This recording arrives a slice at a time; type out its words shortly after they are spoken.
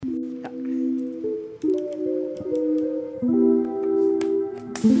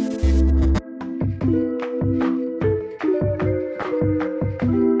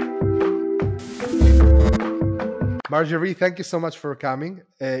Marjorie, thank you so much for coming.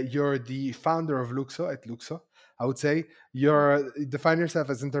 You're the founder of Luxo at Luxo. I would say you define yourself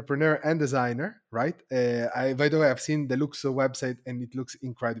as entrepreneur and designer, right? By the way, I've seen the Luxo website and it looks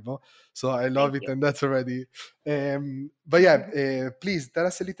incredible. So I love Thank it, you. and that's already. But yeah, please tell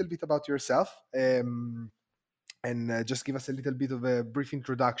us a little bit about yourself. And just give us a little bit of a brief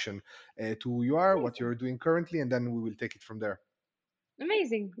introduction to who you are, what Amazing. you're doing currently, and then we will take it from there.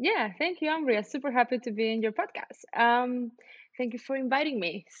 Amazing. Yeah, thank you, Ambria. Super happy to be in your podcast. Thank you for inviting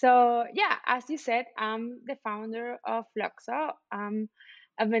me. So, yeah, as you said, I'm the founder of Luxo. I'm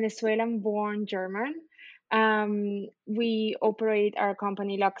a Venezuelan born German. We operate our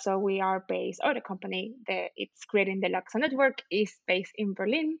company Luxo. We are based, or the company that it's creating the Luxo network is based in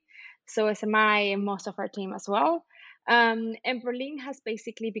Berlin. So, as am I and most of our team as well. And Berlin has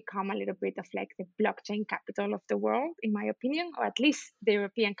basically become a little bit of like the blockchain capital of the world, in my opinion, or at least the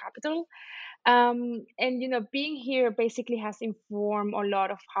European capital. And being here basically has informed a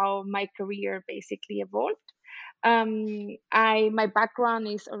lot of how my career basically evolved. My background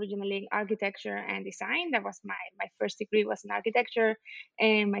is originally in architecture and design. That was my first degree was in architecture,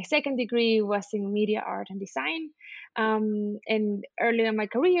 and my second degree was in media art and design. And early in my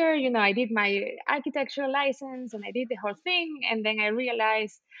career, I did my architecture license and I did the whole thing, and then I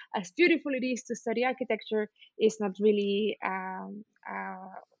realized, as beautiful it is to study architecture, is not really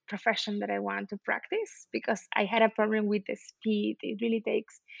profession that I want to practice, because I had a problem with the speed. It really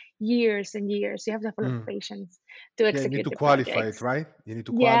takes years and years. You have to have a lot of Mm. patience to Yeah, you need execute to the qualify it, projects. right? You need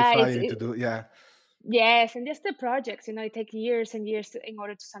to Yeah, qualify. You need to do, yeah. yes, and just the projects, it take years and years in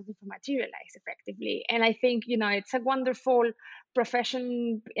order to something to materialize effectively. And I think, it's a wonderful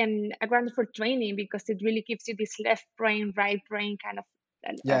profession and a wonderful training, because it really gives you this left brain, right brain kind of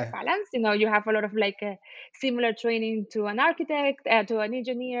Yeah. balance. You have a lot of like similar training to an architect, to an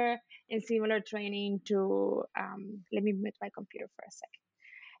engineer, and similar training to, let me mute my computer for a second,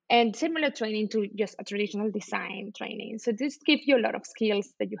 and similar training to just a traditional design training. So this gives you a lot of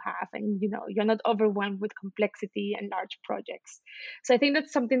skills that you have, and you're not overwhelmed with complexity and large projects. So I think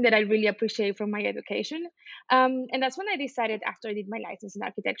that's something that I really appreciate from my education. And that's when I decided, after I did my license in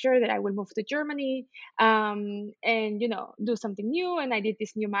architecture, that I will move to Germany, and do something new. And I did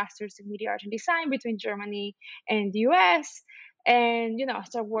this new master's in media art and design between Germany and the US. And I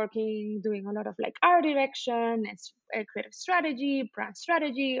started working, doing a lot of like art direction and creative strategy, brand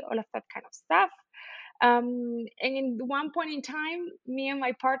strategy, all of that kind of stuff. And in one point in time, me and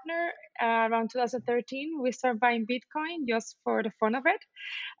my partner, around 2013, we started buying Bitcoin just for the fun of it,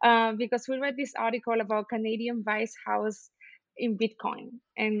 because we read this article about Canadian Vice House in Bitcoin,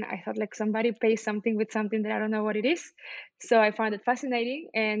 and I thought, like, somebody pays something with something that I don't know what it is. So I found it fascinating,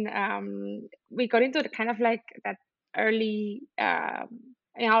 and we got into the kind of like that early,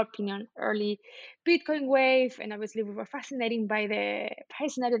 in our opinion, early Bitcoin wave, and obviously we were fascinated by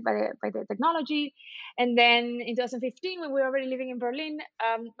the technology. And then in 2015, when we were already living in Berlin,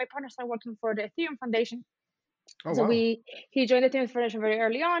 my partner started working for the Ethereum Foundation. Oh, So wow. he joined the Ethereum Foundation very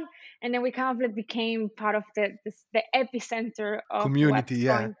early on, and then we kind of like became part of the epicenter of Community, what's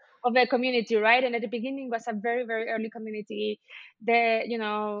yeah. going of the community, right? And at the beginning was a very, very early community. The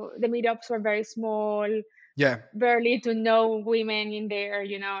meetups were very small, Yeah. barely to no women in there.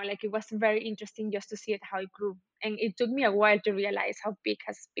 Like, it was very interesting just to see it how it grew, and it took me a while to realize how big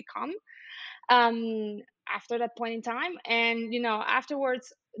has become, um, after that point in time. And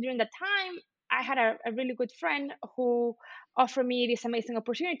afterwards, during that time, I had a really good friend who offered me this amazing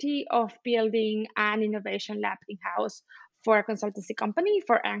opportunity of building an innovation lab in house for a consultancy company,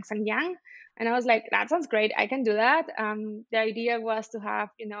 for Ernst and Young. And I was like, that sounds great, I can do that. The idea was to have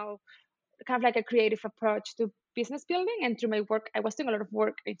kind of like a creative approach to business building. And through my work, I was doing a lot of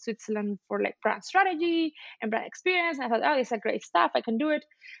work in Switzerland for like brand strategy and brand experience. And I thought, oh, this is great stuff, I can do it.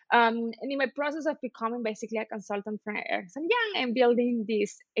 And in my process of becoming basically a consultant for Ernst and Young and building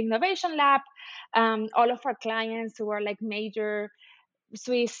this innovation lab, all of our clients who are like major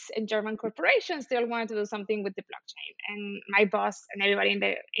Swiss and German corporations, they all wanted to do something with the blockchain. And my boss and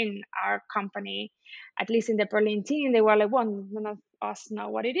everybody in our company, at least in the Berlin team, they were like, "Well, none of us know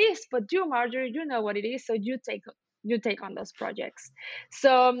what it is, but you, Marjorie, you know what it is, so you take on those projects."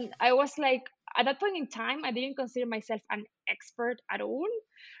 So I was like, at that point in time, I didn't consider myself an expert at all,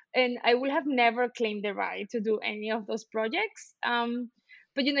 and I would have never claimed the right to do any of those projects.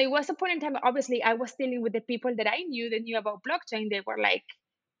 But it was a point in time. Obviously, I was dealing with the people that I knew that knew about blockchain. They were like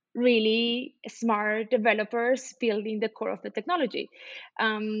really smart developers building the core of the technology.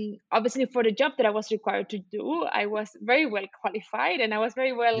 Obviously, for the job that I was required to do, I was very well qualified and I was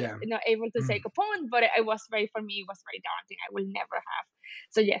very well, Yeah. able to take a point. But I was very, for me, it was very daunting. I will never have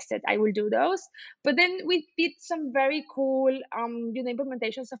suggested I will do those. But then we did some very cool,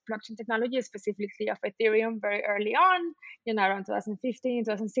 implementations of blockchain technology, specifically of Ethereum, very early on. Around 2015,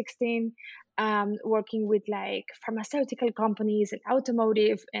 2016, working with like pharmaceutical companies and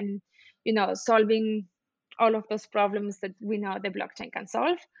automotive, and solving all of those problems that we know the blockchain can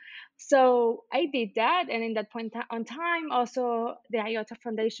solve. So I did that, and in that point on time, also the IOTA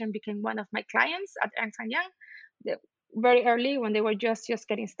Foundation became one of my clients at Ernst and Young. The, very early when they were just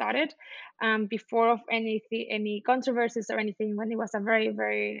getting started, before of any controversies or anything, when it was a very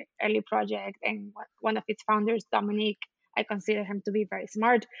very early project, and one of its founders, Dominic, I consider him to be very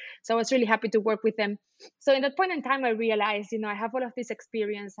smart. So I was really happy to work with them. So in that point in time, I realized, I have all of this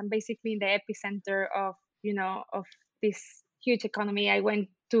experience. I'm basically in the epicenter of, of this huge economy. I went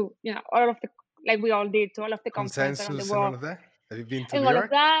to, all of the, like we all did, to all of the conference around the Consensus and all world of that. Have you been to and New all of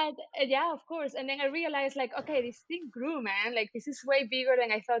York? that. Yeah, of course. And then I realized, like, okay, this thing grew, man. Like, this is way bigger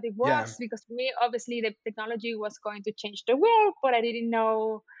than I thought it Yeah. was. Because for me, obviously, the technology was going to change the world, but I didn't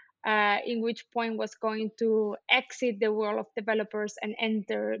know in which point was going to exit the world of developers and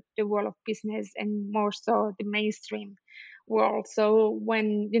enter the world of business, and more so the mainstream world. So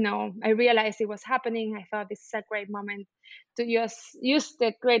when I realized it was happening, I thought this is a great moment to use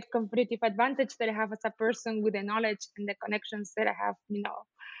the great competitive advantage that I have as a person, with the knowledge and the connections that I have,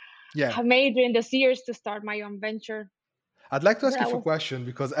 Yeah. have made during those years, to start my own venture. I'd like to So ask you that for a was, question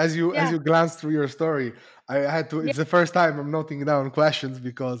because as yeah, you glance through your story, I had to. yeah, It's the first time I'm noting down questions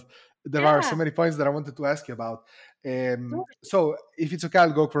because there are so yeah, many points that I wanted to ask you about. totally. So, if it's okay,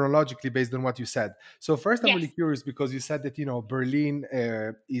 I'll go chronologically based on what you said. So, first, I'm Yes, really curious because you said that Berlin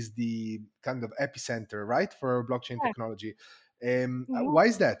is the kind of epicenter, right, for blockchain yeah, technology. mhm, Why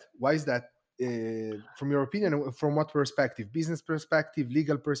is that? Why is that? From your opinion, from what perspective? Business perspective,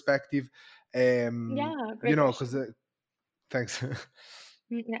 legal perspective? yeah, great Because question. thanks.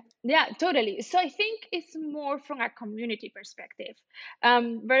 Yeah, yeah, totally. So I think it's more from a community perspective.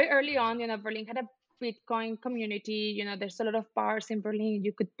 Very early on, Berlin had a Bitcoin community. There's a lot of bars in Berlin.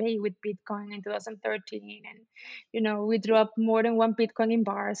 You could pay with Bitcoin in 2013, and we drew up more than one Bitcoin in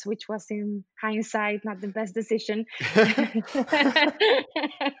bars, which was in hindsight not the best decision.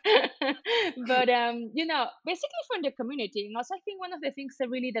 But basically from the community, and also I think one of the things that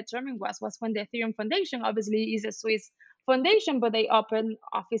really determined was when the Ethereum Foundation, obviously, is a Swiss foundation, but they opened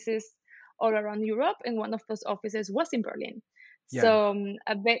offices all around Europe, and one of those offices was in Berlin. Yeah, So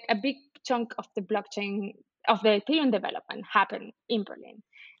a big chunk of the blockchain, of the Ethereum development, happened in Berlin,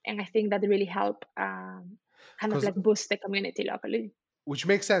 and I think that really helped, kind of because like boost the community locally. which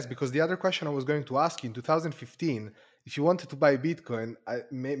makes sense because the other question I was going to ask you in 2015, if you wanted to buy Bitcoin,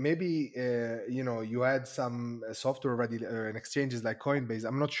 maybe you had some software already and exchanges like Coinbase.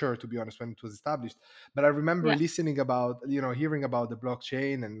 I'm not sure, to be honest, when it was established, but I remember Yeah, listening about hearing about the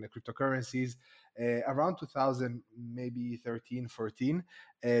blockchain and the cryptocurrencies around 2000, maybe 13, 14,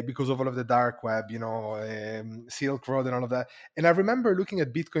 because of all of the dark web, Silk Road and all of that. And I remember looking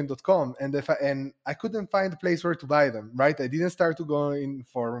at Bitcoin.com, and I couldn't find a place where to buy them. Right, I didn't start to go in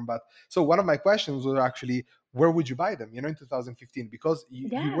forum, but so one of my questions was actually, where would you buy them? In 2015, because you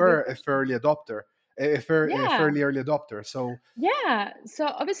yeah, great were a question. fairly adopter, a Yeah, fairly early adopter. So yeah. So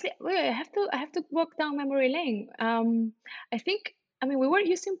obviously, wait, I have to walk down memory lane. I think, I mean, we were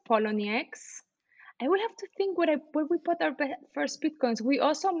using Poloniex. I will have to think where we bought our first bitcoins. We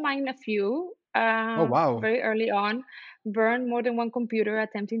also mined a few oh wow, very early on, burned more than one computer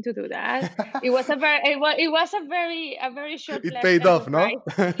attempting to do that. It was a very it short-lived paid off, enterprise. no?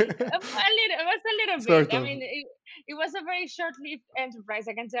 It was a little bit. Sort I of. mean, it was a very short-lived enterprise,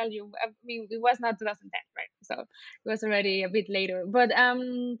 I can tell you. I mean, it was not 2010, right? So it was already a bit later. But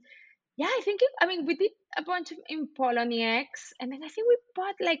yeah, I mean, we did a bunch of in Poloniex, and then I think we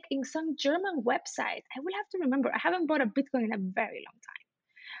bought like in some German website. I will have to remember. I haven't bought a Bitcoin in a very long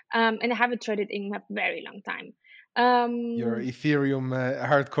time, and I haven't traded in a very long time. You're Um, Ethereum,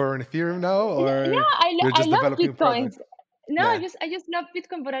 hardcore on Ethereum now, or yeah, you're I just love developing Bitcoins. product? No, I Yeah, just I just love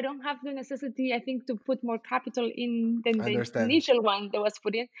Bitcoin, but I don't have the necessity, I think, to put more capital in than I the understand. initial one that was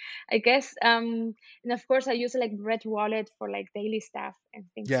put in, I guess. And of course, I use like Red Wallet for like daily stuff and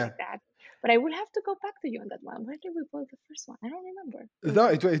things Yeah, like that. But I will have to go back to you on that one. Where did we build the first one? I don't remember. No,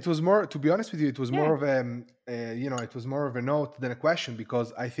 it was more, to be honest with you, it was Yeah. more of it was more of a note than a question,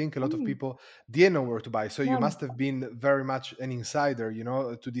 because I think a lot of Mm. people didn't know where to buy. So you Yeah. must have been very much an insider,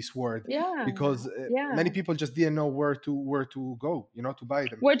 to this world, Yeah. because many Yeah. people just didn't know where to go, to buy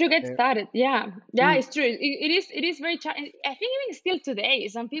them. Where to get Uh, started? Yeah. Yeah, mm, it's true. It is very I think even still today,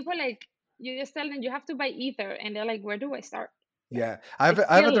 some people like you just tell them you have to buy Ether and they're like, where do I start? Like Yeah, I have it's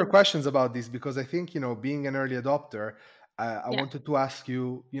I have other still questions about this, because I think, being an early adopter, I yeah. wanted to ask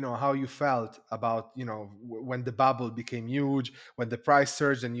you, how you felt about, when the bubble became huge, when the price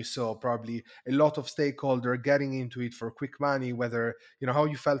surged, and you saw probably a lot of stakeholder getting into it for quick money. Whether, how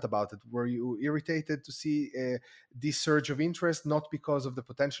you felt about it. Were you irritated to see this surge of interest, not because of the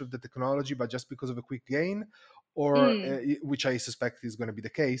potential of the technology, but just because of a quick gain, or Mm. which I suspect is going to be the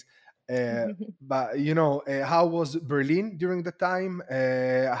case? Uh, but how was Berlin during the time?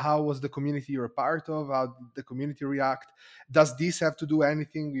 How was the community you're a part of? How did the community react? Does this have to do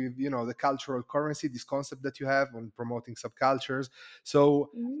anything with the cultural currency, this concept that you have on promoting subcultures?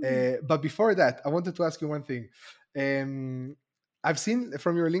 So, Mm. but before that, I wanted to ask you one thing. um, I've seen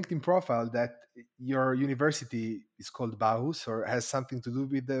from your LinkedIn profile that your university is called Bauhaus, or has something to do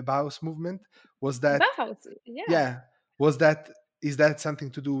with the Bauhaus movement. Was that Bauhaus, yeah. Yeah, was that is that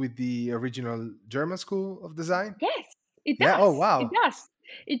something to do with the original German school of design? Yes, it Yeah. Oh, does. It wow. does.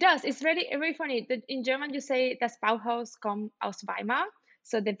 It does. It's very very funny that in German you say das Bauhaus kommt aus Weimar.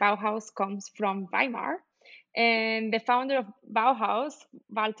 So the Bauhaus comes from Weimar. And the founder of Bauhaus,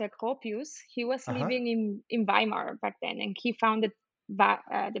 Walter Gropius, he was Uh-huh. living in Weimar back then, and he founded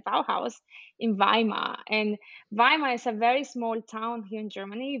the Bauhaus in Weimar. And Weimar is a very small town here in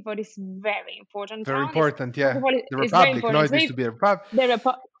Germany, but it's very important Very town. It's important. first of Yeah. all, The it's very Republic. No, important. It's it used very to be a Republic. the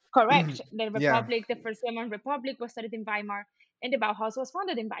correct. The Yeah. Republic, the first German Republic, was started in Weimar, and the Bauhaus was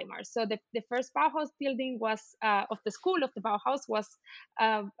founded in Weimar. So the first Bauhaus building was of the school of the Bauhaus was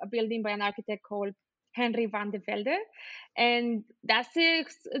a building by an architect called Henry van de Velde, and that's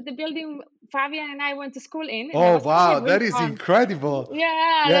the building Fabian and I went to school in, and that Oh, was really wow. really That is fun. incredible.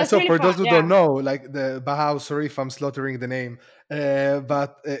 Yeah, Yeah. that's So really for those fun. who Yeah, don't know, like the Bauhaus, sorry if I'm slaughtering the name,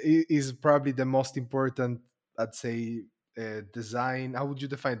 but is probably the most important, I'd say, design. How would you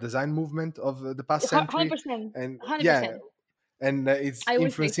define design movement of the past hundred century? percent, And 100%. yeah, and it's I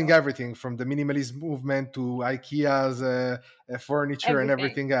would say influencing so. everything from the minimalist movement to IKEA's furniture and Everything,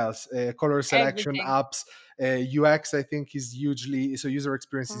 everything else. Color selection, everything, apps, UX. I think is hugely so user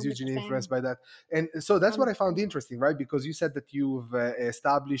experience is hundred hugely influenced percent, by that, and so that's what hundred I found percent. interesting, right? Because you said that you've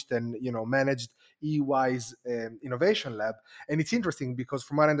established and managed EY's innovation lab, and it's interesting because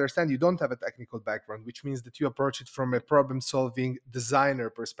from what I understand, you don't have a technical background, which means that you approach it from a problem-solving designer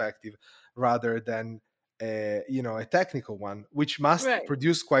perspective rather than a technical one, which must Right.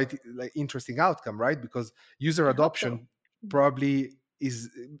 produce quite like interesting outcome, right? Because user I hope so. adoption probably is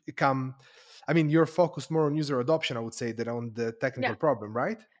become. I mean, you're focused more on user adoption, I would say, than on the technical Yeah, problem,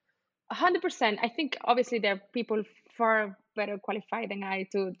 right? 100%. I think obviously there are people far better qualified than I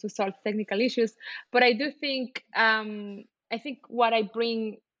to solve technical issues, but I think what I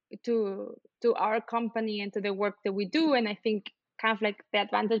bring to our company and to the work that we do, and I think kind of like the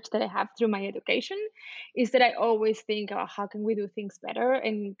advantage that I have through my education, is that I always think about how can we do things better,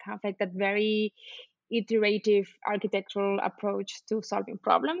 and kind of like that very iterative architectural approach to solving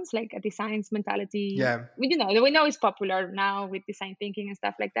problems, like a designs mentality. Yeah, We know it's popular now with design thinking and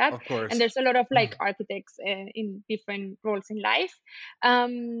stuff like that, of and course. there's a lot of like architects in different roles in life.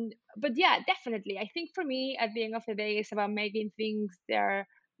 But yeah, definitely, I think for me at the end of the day, it's about making things that are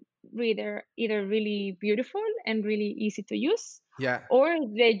either really beautiful and really easy to use, Yeah, or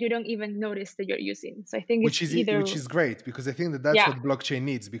that you don't even notice that you're using. So I think which it's is either which is great, because I think that that's yeah. what blockchain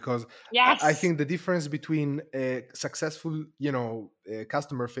needs. Because I Yes. think the difference between a successful,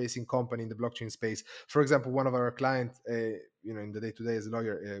 customer facing company in the blockchain space, for example, one of our clients, in the day to day as a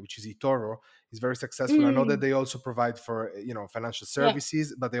lawyer, which is eToro, is very successful. I know that Mm, they also provide for financial yeah.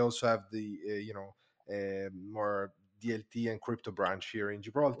 services, but they also have the more DLT and crypto branch here in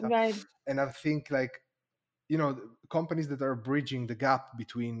Gibraltar. Right. And I think, like, companies that are bridging the gap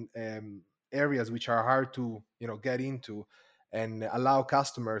between areas which are hard to get into, and allow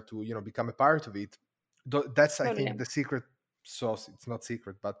customer to become a part of it. That's, I think, Totally. the secret sauce. It's not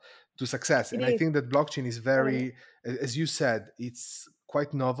secret, but to success. It And I is. think that blockchain is Totally. very, as you said, it's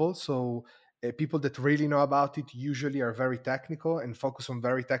quite novel. So people that really know about it usually are very technical and focus on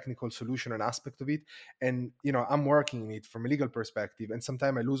very technical solution and aspect of it. And I'm working in it from a legal perspective, and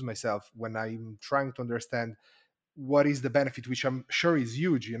sometimes I lose myself when I'm trying to understand what is the benefit, which I'm sure is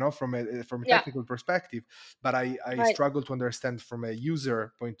huge, from a Yeah. technical perspective, but I Right. struggle to understand from a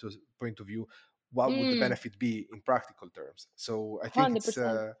user point of view what would the Mm, benefit be in practical terms. So I think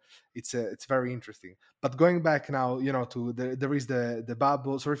 100%. it's very interesting. But going back now, to there is the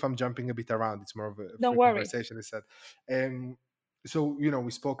bubble. Sorry if I'm jumping a bit around. It's more of a Don't free worry. conversation, I said. So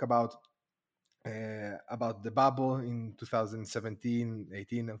we spoke about the bubble in 2017,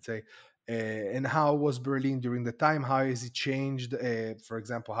 18, I would say, and how was Berlin during the time? How has it changed? For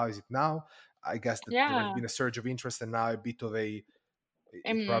example, how is it now? I guess that there has Yeah. been a surge of interest, and now a bit of it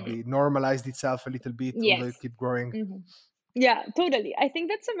Um, probably normalized itself a little bit, although it yes. keep growing. Hmm. Yeah, totally. I think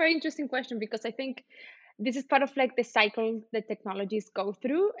that's a very interesting question because I think this is part of like the cycle that technologies go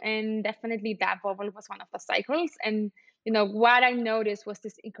through, and definitely that bubble was one of the cycles. And what I noticed was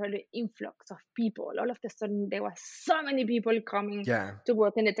this incredible influx of people. All of a sudden, there were so many people coming Yeah. to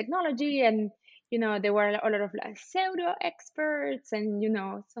work in the technology, and there were a lot of like pseudo experts and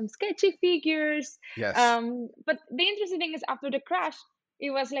some sketchy figures. Yes. But the interesting thing is, after the crash,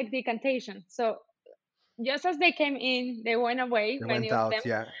 it was like decantation. So just as they came in, they went away. They Many went of them, out.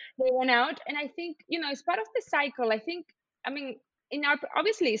 Yeah. they went out, and I think it's part of the cycle. I think, I mean, in our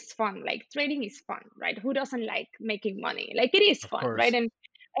obviously it's fun. Like trading is fun, right? Who doesn't like making money? Like it is Of fun, right? course. And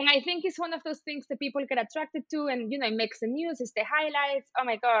I think it's one of those things that people get attracted to, and it makes the news. It's the highlights. Oh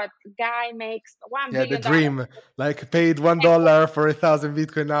my God, guy makes one Yeah, the billion dollars. dream. Like paid $1 for 1,000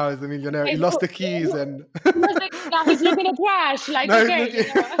 Bitcoin. Now is a millionaire. He Like, lost the keys and now he's looking at trash. Like, now he's okay, looking.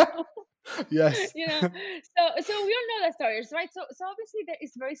 Yes. so we all know the stories, right? So obviously that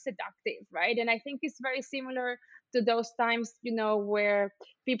is very seductive, right? And I think it's very similar to those times, where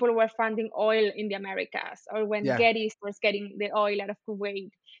people were finding oil in the Americas, or when Yeah. Getty was getting the oil out of Kuwait,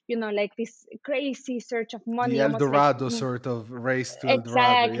 like this crazy search of The money, El almost like Dorado sort of race to El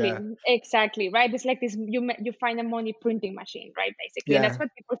Dorado. exactly, Yeah. exactly, right? It's like this, you find a money printing machine, right? Basically, and that's Yeah. what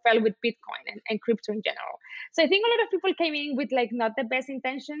people felt with Bitcoin and crypto in general. So I think a lot of people came in with like not the best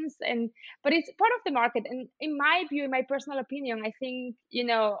intentions, but it's part of the market. And in my view, in my personal opinion, I think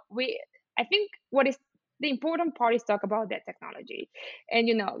I think what is the important part is talk about that technology, and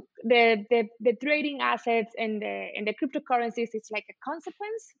the trading assets and the cryptocurrencies. It's like a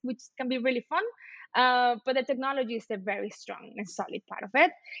consequence, which can be really fun, but the technology is a very strong and solid part of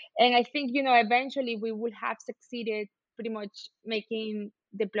it. And I think eventually we will have succeeded pretty much making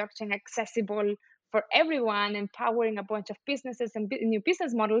the blockchain accessible for everyone, empowering a bunch of businesses and new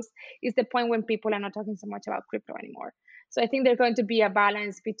business models. Is the point when people are not talking so much about crypto anymore. So I think there's going to be a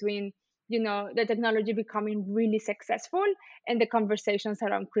balance between the technology becoming really successful and the conversations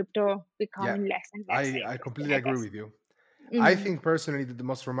around crypto Yeah. becoming less and less I interesting, completely I agree guess. with you. I Hmm. think personally that the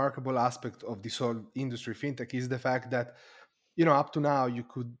most remarkable aspect of this whole industry fintech is the fact that up to now you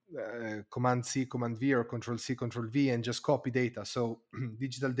could command C, command V, or control C, control V, and just copy data. So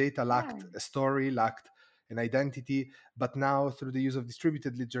digital data Yeah, lacked a story, lacked an identity. But now, through the use of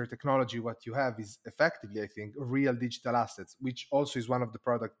distributed ledger technology, what you have is effectively, I think, real digital assets, which also is one of the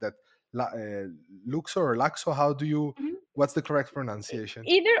product that Luxo or Laxo. How do you? mhm. What's the correct pronunciation?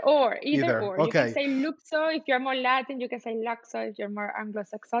 Either Either. or. You can Okay. say Luxo if you're more Latin. You can say Luxo if you're more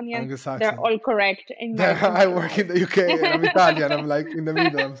Anglo-Saxonian. They're Anglo-Saxon. all correct in There, my in I my work in life. the UK and I'm Italian. I'm like in the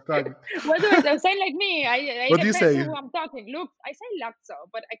middle. I'm struggling. What do I say? Sound like me. It What do you depends on say? who I'm talking. Look, I say Luxo,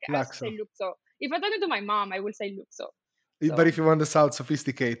 but I also say Laxo. Luxo. If I'm talking to my mom, I will say Luxo. But So, if you want to sound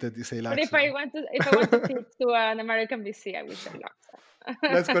sophisticated, you say but if Laxo. I want to pitch to an American VC, I will say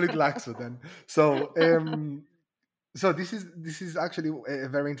Let's call it Luxo. Laxo then. So this is actually a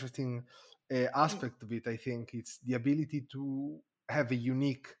very interesting aspect of it. I think it's the ability to have a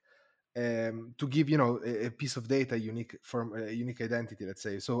unique to give a piece of data unique form, a unique identity, let's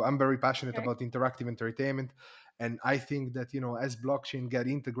say. So I'm very passionate Okay. about interactive entertainment, and I think that as blockchain get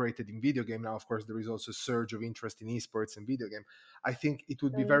integrated in video game now, of course there is also a surge of interest in esports and video game. I think it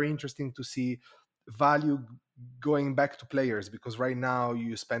would be Totally. very interesting to see value going back to players, because right now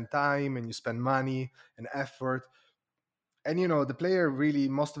you spend time and you spend money and effort, and the player really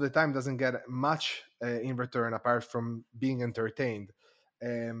most of the time doesn't get much in return apart from being entertained,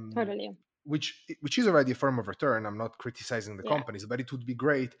 um, Totally. which is already a form of return. I'm not criticizing the Yeah. companies, but it would be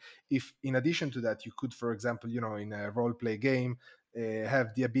great if in addition to that you could, for example, in a role play game,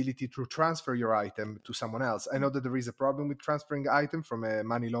 have the ability to transfer your item to someone else. I know that there is a problem with transferring item from a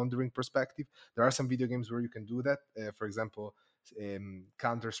money laundering perspective. There are some video games where you can do that, for example,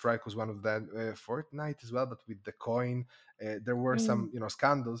 Counter Strike was one of them, Fortnite as well, but with the coin There were some, Mm.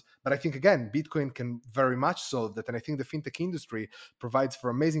 scandals, but I think again, Bitcoin can very much solve that. And I think the fintech industry provides for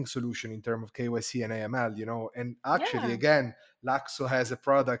amazing solution in terms of KYC and AML, and actually Yeah. again, Laxo has a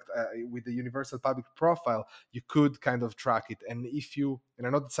product with the universal public profile. You could kind of track it. And if you, and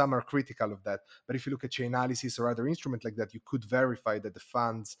I know that some are critical of that, but if you look at Chainalysis or other instrument like that, you could verify that the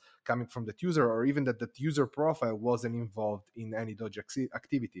funds coming from that user, or even that user profile wasn't involved in any Doge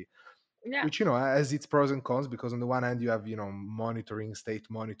activity, Yeah. which, has its pros and cons, because on the one hand you have, monitoring, state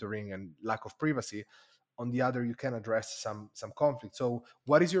monitoring, and lack of privacy. On the other, you can address some conflict. So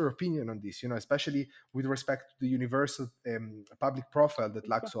what is your opinion on this, especially with respect to the universal public profile that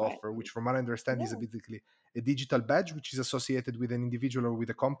Laxo Profile. offer, which from what I understand is Yeah. basically a digital badge which is associated with an individual or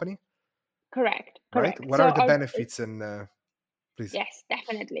with a company, Correct. right? Correct. What So are the our benefits? And please. Yes,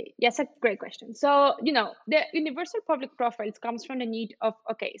 definitely. Yes, a great question. So, the universal public profiles comes from the need of,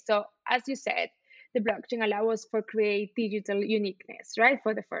 okay, so as you said, the blockchain allows us for create digital uniqueness, right?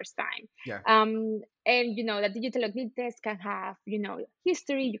 For the first time. Yeah. And that digital uniqueness can have,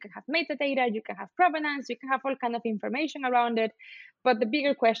 history, you can have metadata, you can have provenance, you can have all kind of information around it. But the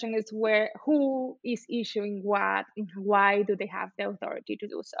bigger question is who is issuing what and why do they have the authority to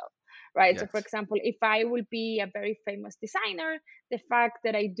do so? Right. So for Yes. example, if I will be a very famous designer, the fact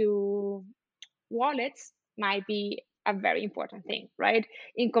that I do wallets might be a very important thing, right?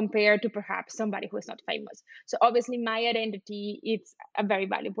 In compared to perhaps somebody who is not famous. So obviously my identity is a very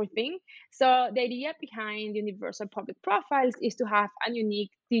valuable thing. So the idea behind universal public profiles is to have a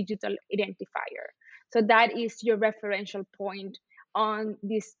unique digital identifier. So that is your referential point on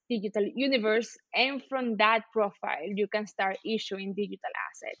this digital universe. And from that profile, you can start issuing digital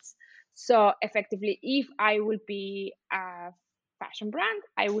assets. So effectively, if I will be a fashion brand,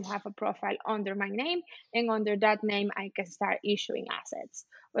 I will have a profile under my name, and under that name, I can start issuing assets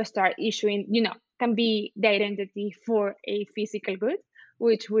or start issuing, can be the identity for a physical good,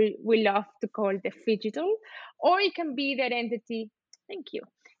 which we love to call the phygital, or it can be the identity. Thank you.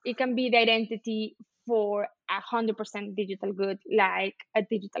 It can be the identity for 100% digital good, like a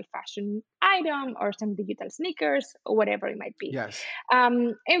digital fashion item or some digital sneakers or whatever it might be. Yes.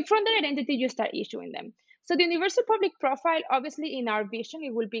 And from that identity, you start issuing them. So the universal public profile, obviously, in our vision,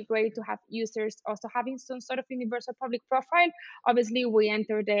 it would be great to have users also having some sort of universal public profile. Obviously, we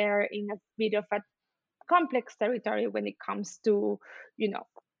enter there in a bit of a complex territory when it comes to, you know,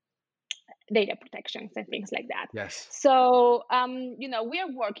 data protections and things like that. Yes. So, we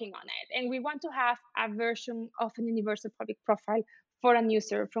are working on it, and we want to have a version of an universal public profile for a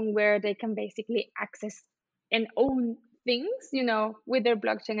user from where they can basically access and own things, with their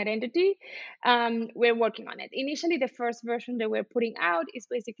blockchain identity. We're working on it. Initially, the first version that we're putting out is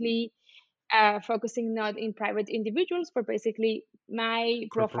basically focusing not in private individuals, but basically my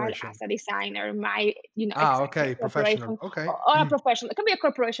profile as Corporation. a designer, my, exactly, Okay. a Professional. corporation Okay. or a professional. It can be a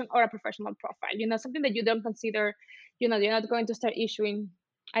corporation or a professional profile, something that you don't consider, you're not going to start issuing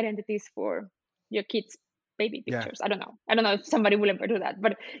identities for your kids' baby Yeah. pictures. I don't know. I don't know if somebody will ever do that,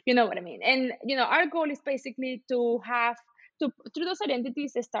 but you know what I mean. And, our goal is basically to have to through those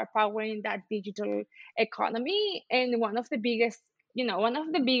identities start powering that digital economy. And one of the biggest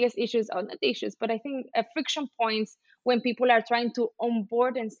issues, or not issues, but I think friction points when people are trying to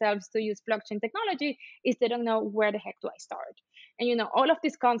onboard themselves to use blockchain technology is they don't know where the heck do I start. And all of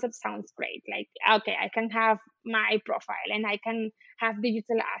these concepts sounds great. Like, okay, I can have my profile and I can have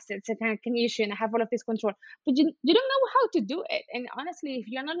digital assets and I can issue and I have all of this control, but you don't know how to do it. And honestly, if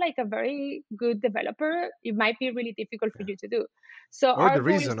you're not like a very good developer, it might be really difficult for Yeah. you to do. So Or our the goal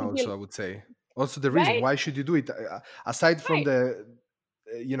is reason to build, also, I would say. Also the reason right, why should you do it, aside from right, the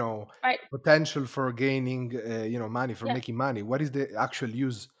right, potential for gaining money, for yeah, making money. What is the actual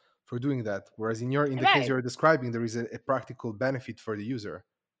use for doing that? Whereas in the case right. you're describing, there is a practical benefit for the user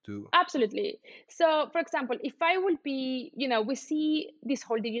to. Absolutely. So, for example, if I will be, we see this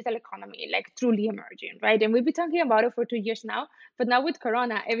whole digital economy like truly emerging, right? And we've been talking about it for 2 years now, but now with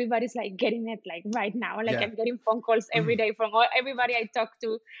Corona, everybody's like getting it like right now. Like Yeah. I'm getting phone calls every day from everybody I talked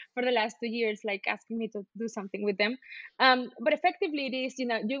to for the last 2 years, like asking me to do something with them. But effectively, it is,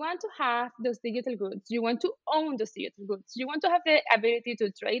 you want to have those digital goods, you want to own those digital goods, you want to have the ability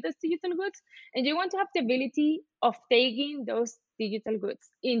to trade those digital goods, and you want to have the ability of taking those digital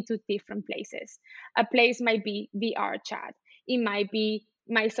goods into different places. A place might be VR chat. It might be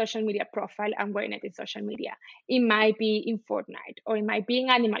my social media profile. I'm wearing it in social media. It might be in Fortnite or it might be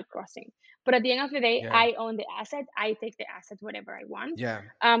in Animal Crossing. But at the end of the day, Yeah. I own the asset. I take the asset whatever I want. Yeah.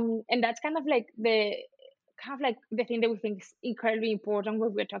 And that's kind of like the kind of like the thing that we think is incredibly important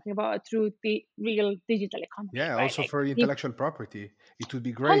when we're talking about a true real digital economy, Yeah, right? also Like for this intellectual property, it would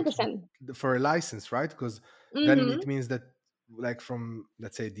be great 100%. for a license, right? Because then Mm-hmm. it means that, like, from,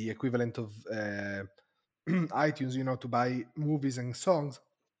 let's say, the equivalent of iTunes, to buy movies and songs.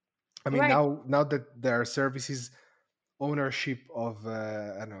 I mean, Right. now that there are services, ownership of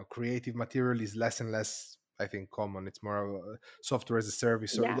I don't know, creative material is less and less, I think, common. It's more of a software as a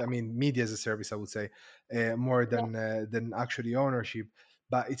service, or Yeah. I mean, media as a service, I would say, more Yeah. than actually ownership.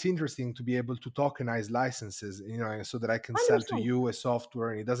 But it's interesting to be able to tokenize licenses, so that I can sell to 100%. you a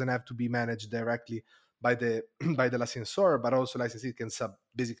software, and it doesn't have to be managed directly by the by the licensor, but also licensee can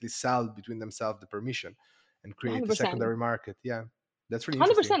basically sell between themselves the permission and create a 100%. secondary market. Yeah, that's really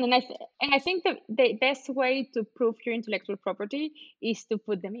interesting. 100%. And I think the best way to prove your intellectual property is to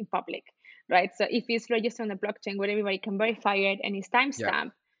put them in public, right? So if it's registered on the blockchain where everybody can verify it and it's Yeah,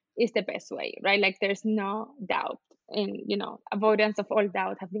 timestamped, is the best way, right? Like there's no doubt, and avoidance of all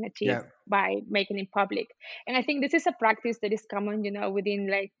doubt have been achieved yeah, by making it public. And I think this is a practice that is common, within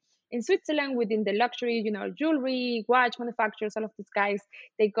like in Switzerland, within the luxury, jewelry, watch manufacturers, all of these guys,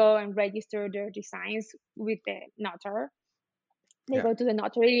 they go and register their designs with the notary. They yeah. go to the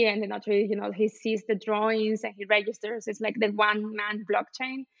notary, and the notary, he sees the drawings and he registers. It's like the one man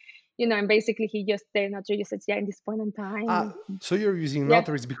blockchain, and basically the notary just says, yeah, in this point in Ah, time, so you're using yeah,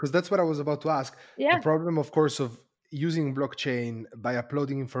 notaries, because that's what I was about to ask. The yeah, problem, of course, of using blockchain by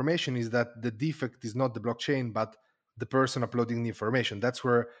uploading information is that the defect is not the blockchain, but the person uploading the information. That's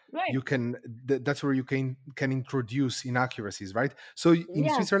where right, that's where you can introduce inaccuracies, right? So in yeah.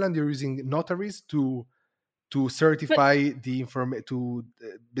 Switzerland, you're using notaries to But certify to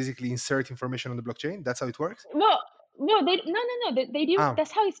basically insert information on the blockchain. That's how it works. well, no, no, they do. Ah,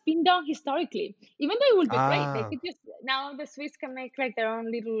 That's how it's been done historically. Even though it would be great, they ah, could just now the Swiss can make like their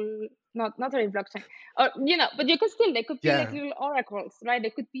own little notary blockchain, or but you could still they could be like yeah. little oracles, right? They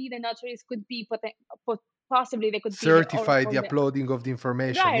could be the notaries, could be possibly they could be the Certify oracle. the uploading of the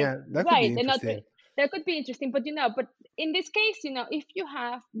information. Right, Yeah, that could be right. interesting. That could be interesting, but but in this case, if you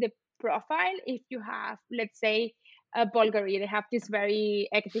have the profile, if you have, let's say, Bulgari, they have this very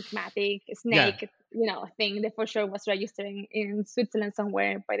enigmatic Yeah, snake, thing that for sure was registering in Switzerland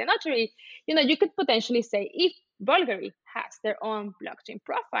somewhere by the notary. You could potentially say if Bulgari has their own blockchain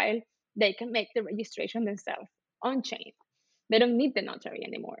profile, they can make the registration themselves on chain. They don't need the notary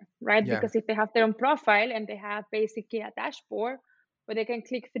anymore, right? yeah. Because if they have their own profile and they have basically a dashboard where they can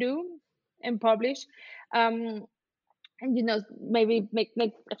click through and publish, um, and maybe make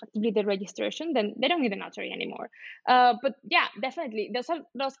effectively the registration, then they don't need a notary anymore. But yeah, definitely, those are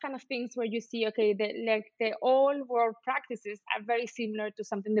those kind of things where you see, okay, the all world practices are very similar to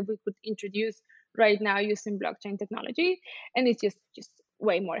something that we could introduce right now using blockchain technology, and it's just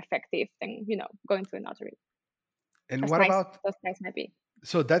way more effective than going to a notary. And As what nice about, those guys might be.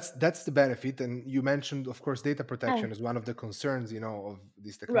 so that's the benefit, and you mentioned, of course, data Uh, protection is one of the concerns, of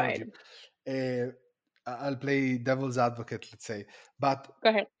this right. technology. Uh, I'll play devil's advocate, let's say, but Go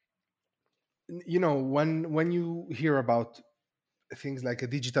ahead. when you hear about things like a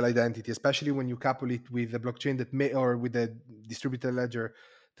digital identity, especially when you couple it with a blockchain that may, or with a distributed ledger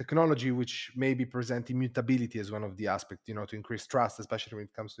technology, which maybe present immutability as one of the aspects, to increase trust, especially when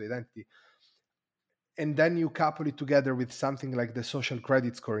it comes to identity. And then you couple it together with something like the social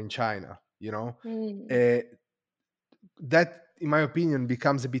credit score in China, Mm, uh, that, in my opinion,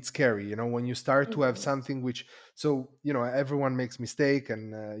 becomes a bit scary, when you start to have mm. something which, so, everyone makes mistake,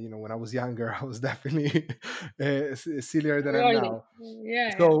 and when I was younger, I was definitely sillier than I'm Really? now. Yeah,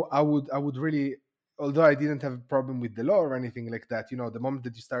 yeah. So I would really, although I didn't have a problem with the law or anything like that, the moment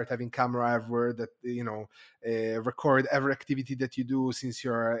that you start having camera everywhere that record every activity that you do since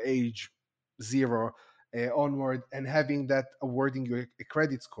your age zero onward, and having that awarding you a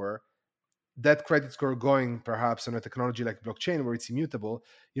credit score, that credit score going perhaps on a technology like blockchain where it's immutable,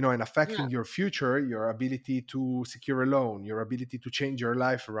 and Yeah. affecting your future, your ability to secure a loan, your ability to change your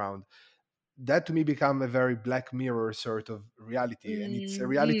life around, that to me become a very Black Mirror sort of reality, and it's a Mm,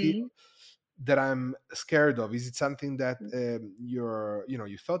 reality mm, that I'm scared of. Is it something that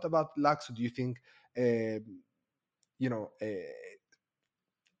you thought about, Lux? Or do you think you know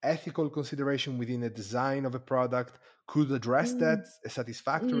ethical consideration within a design of a product could address that mm,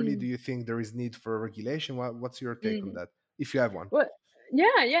 satisfactorily? Do mm, you think there is need for regulation? What's your take on mm. that, if you have one? Well,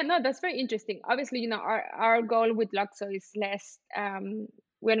 yeah, yeah, no, that's very interesting. Obviously, our goal with Luxo is less.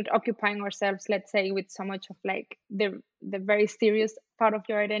 We're not occupying ourselves, let's say, with so much of like the very serious part of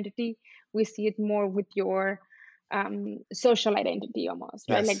your identity. We see it more with your social identity almost,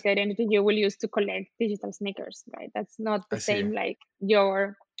 right? Like Yes, the identity you will use to collect digital sneakers, right? That's not the I see. same like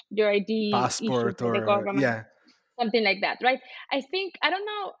your your ID issued passport by the or government, yeah, something like that, right? I think, I don't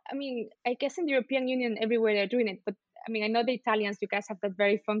know. I mean, I guess in the European Union, everywhere they're doing it, but I mean, I know the Italians, you guys have that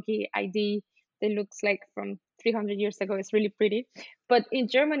very funky ID that looks like from 300 years ago. It's really pretty. But in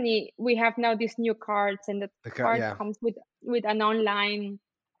Germany, we have now these new cards, and the card yeah, comes with an online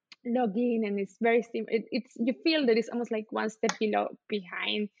login, and it's very it's, you feel that it's almost like one step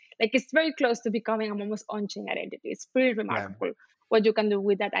behind, like it's very close to becoming an almost on-chain identity. It's pretty yeah, remarkable what you can do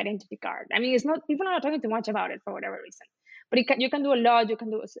with that identity card. I mean, it's not, people are not talking too much about it for whatever reason, but you can do a lot.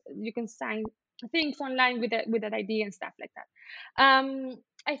 You can sign things online with that ID and stuff like that.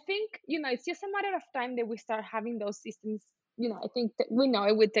 I think, it's just a matter of time that we start having those systems. I think that we know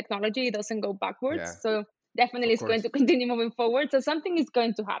it, with technology it doesn't go backwards, yeah, so definitely of it's going course. to continue moving forward. So something is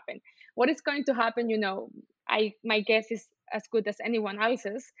going to happen. What is going to happen, I my guess is as good as anyone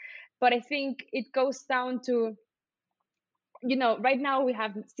else's, but I think it goes down to, right now we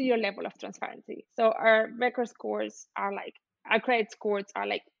have zero level of transparency. So our record scores are like, our credit scores are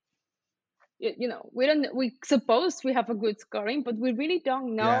like, we suppose we have a good scoring, but we really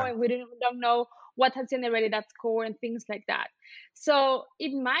don't know, Yeah, and we don't know what has generated that score and things like that. So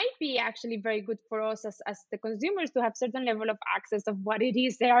it might be actually very good for us as the consumers to have certain level of access of what it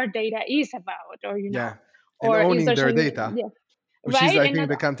is that our data is about, or yeah, and or in owning social their media, data, yeah, which is right, I and think not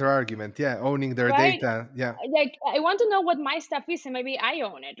the counter argument. Yeah, owning their right. data. Yeah, Like, I want to know what my stuff is, and maybe I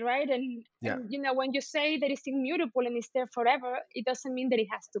own it, right? yeah, And when you say that it's immutable and it's there forever, it doesn't mean that it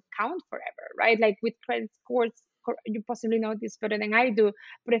has to count forever, right? Like with credit scores, you possibly know this better than I do,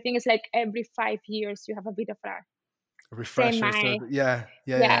 but I think it's like every 5 years you have a bit of a refreshers. semi, Yeah,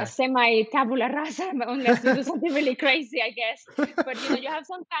 yeah, yeah, semi tabula rasa, unless you do something really crazy, I guess. But you have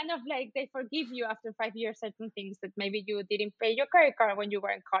some kind of, like, they forgive you after 5 years certain things that maybe you didn't pay your credit card when you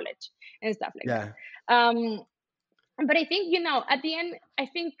were in college and stuff like that. yeah. But I think, at the end, I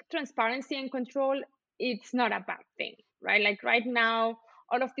think transparency and control, it's not a bad thing, right? Like right now,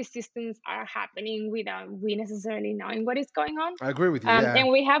 all of these systems are happening without we necessarily knowing what is going on. I agree with you. Yeah, And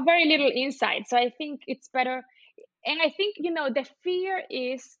we have very little insight. So I think it's better. And I think, the fear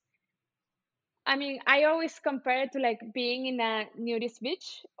is, I mean, I always compare it to like being in a nudist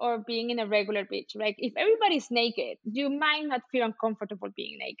beach or being in a regular beach. Like if everybody's naked, you might not feel uncomfortable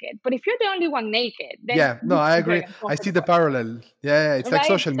being naked. But if you're the only one naked, then yeah. No, you I feel very agree. I see the uncomfortable, parallel. Yeah, yeah. It's like right?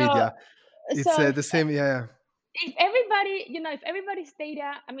 social So, media. It's so the same. Yeah, if everybody, if everybody's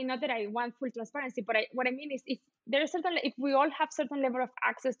data, I mean, not that I want full transparency, but what I mean is, if there's certain, if we all have certain level of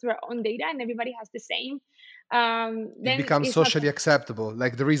access to our own data and everybody has the same, it then becomes it's not socially acceptable.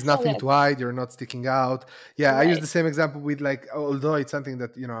 Like there is so nothing that, to hide. You're not sticking out. Yeah, I use right. the same example with like, although it's something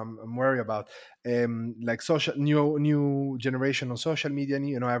that I'm worried about. Like social new generation on social media.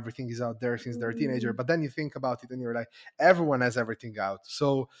 And, everything is out there since they're a teenager. Mm, But then you think about it and you're like, everyone has everything out.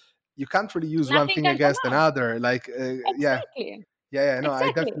 So you can't really use one nothing thing can come against out. another. Like, yeah, Exactly. yeah, yeah, no,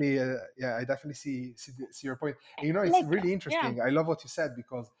 Exactly. I definitely see your point. And it's Like, really yeah. interesting. I love what you said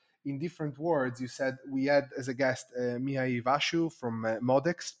because in different words, you said we had as a guest Mihai Vashu from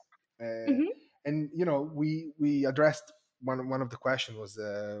Modex, uh, Hmm. and we addressed one of the questions was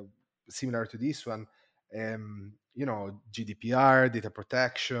similar to this one. GDPR, data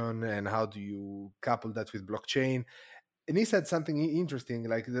protection, and how do you couple that with blockchain? And he said something interesting,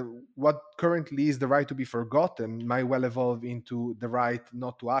 like what currently is the right to be forgotten might well evolve into the right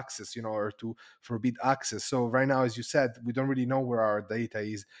not to access, or to forbid access. So right now, as you said, we don't really know where our data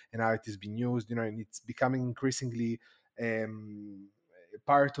is and how it is being used, and it's becoming increasingly um,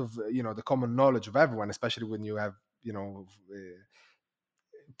 part of the common knowledge of everyone, especially when you have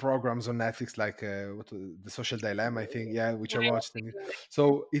programs on Netflix like the Social Dilemma, I think, yeah, which I I was watched. And thinking, like,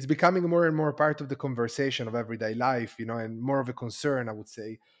 so it's becoming more and more part of the conversation of everyday life, and more of a concern, I would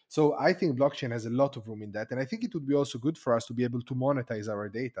say. So I think blockchain has a lot of room in that, and I think it would be also good for us to be able to monetize our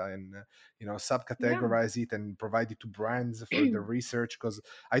data and yeah. subcategorize it and provide it to brands for the research, because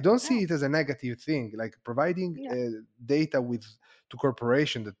I don't Yeah. see it as a negative thing. Like providing Yeah. data with to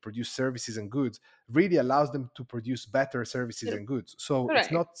corporation that produce services and goods really allows them to produce better services and goods. So it's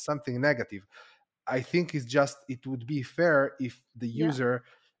Correct. not something negative. I think it's just it would be fair if the Yeah. user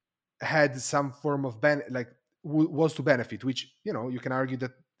had some form of like was to benefit, which you can argue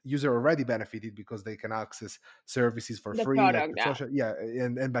that user already benefited because they can access services for The free, like product. the Yeah. social, yeah,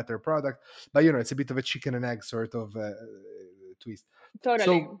 and better product. But it's a bit of a chicken and egg sort of twist. Totally.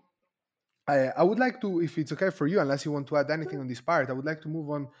 So I would like to, if it's okay for you, unless you want to add anything Sure. on this part, I would like to move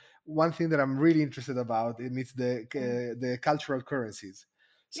on one thing that I'm really interested about, and it's Yeah. the cultural currencies.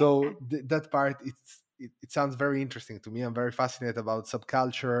 Yeah. So that part, it sounds very interesting to me. I'm very fascinated about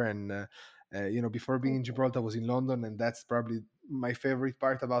subculture, and before being in Gibraltar, I was in London, and that's probably my favorite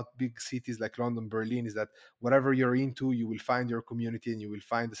part about big cities like London, Berlin, is that whatever you're into, you will find your community and you will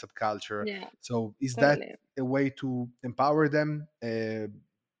find the subculture. Yeah, So is that totally. a way to empower them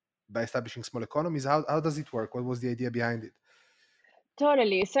by establishing small economies? How does it work? What was the idea behind it?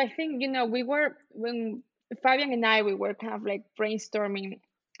 Totally. So I think, we were, when Fabian and I, we were kind of like brainstorming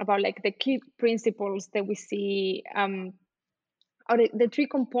about like the key principles that we see, or the three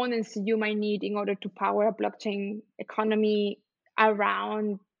components you might need in order to power a blockchain economy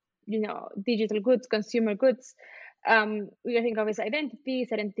around, digital goods, consumer goods. We think of as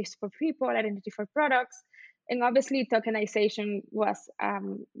identities for people, identity for products, and obviously tokenization was,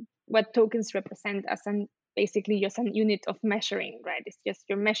 what tokens represent as an basically just a unit of measuring, right? It's just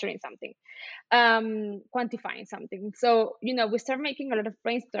you're measuring something, quantifying something. So, we started making a lot of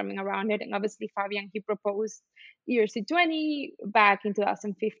brainstorming around it. And obviously, Fabian, he proposed ERC20 back in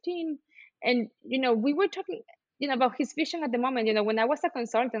 2015. And, we were talking, about his vision at the moment. When I was a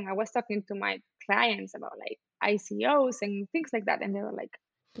consultant, I was talking to my clients about like ICOs and things like that. And they were like,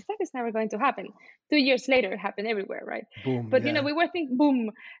 the stuff is never going to happen. 2 years later, it happened everywhere, right? Boom. But, Yeah. we were thinking,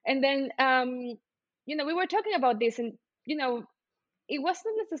 boom. And then, we were talking about this, and, it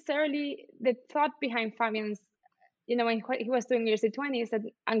wasn't necessarily the thought behind Fabian's, when he was doing ERC20, is that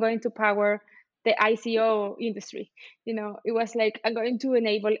I'm going to power the ICO industry. It was like, I'm going to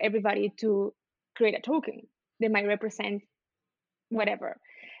enable everybody to create a token that might represent whatever.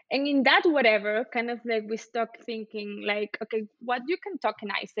 And in that whatever, kind of like we stuck thinking like, okay, what you can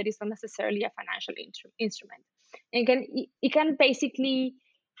tokenize that is not necessarily a financial instrument. And it can basically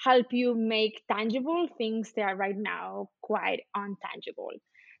help you make tangible things that are right now quite untangible.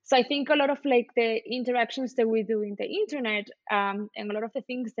 So I think a lot of like the interactions that we do in the internet, and a lot of the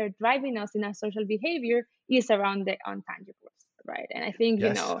things that are driving us in our social behavior is around the untangibles, right? And I think,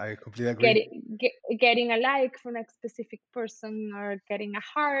 Yes, I completely agree. getting a like from a specific person, or getting a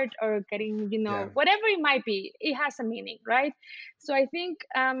heart, or getting, Yeah. whatever it might be, it has a meaning, right? So I think,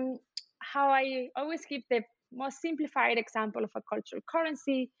 how I always give the most simplified example of a cultural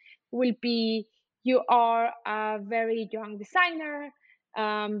currency will be, you are a very young designer,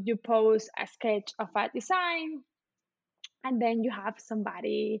 you post a sketch of a design, and then you have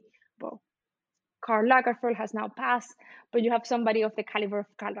somebody, well, Karl Lagerfeld has now passed, but you have somebody of the caliber of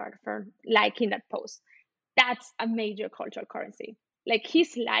Karl Lagerfeld liking that post. That's a major cultural currency. Like,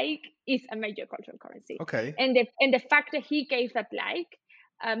 his like is a major cultural currency, Okay. and the fact that he gave that like,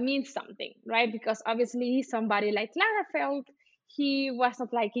 means something, right? Because obviously somebody like Lagerfeld, he was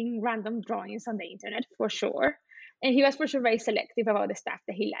not liking random drawings on the internet for sure, and he was for sure very selective about the stuff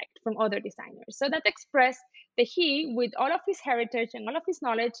that he liked from other designers. So that expressed that he, with all of his heritage and all of his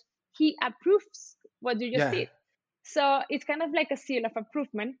knowledge, he approves what you just Yeah. did. So it's kind of like a seal of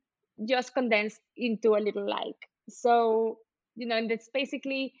approval, just condensed into a little like. So, and that's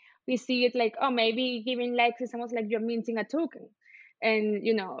basically, we see it like, oh, maybe giving likes is almost like you're minting a token. And,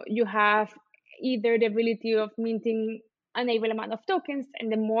 you have either the ability of minting an able amount of tokens,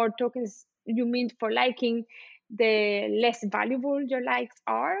 and the more tokens you mint for liking, the less valuable your likes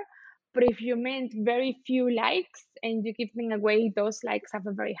are. But if you mint very few likes and you're giving away, those likes have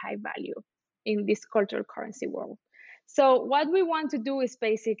a very high value in this cultural currency world. So what we want to do is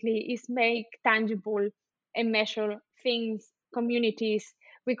basically is make tangible and measure things, communities.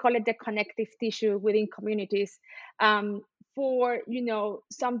 We call it the connective tissue within communities, for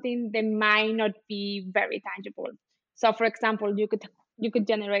something that might not be very tangible. So, for example, you could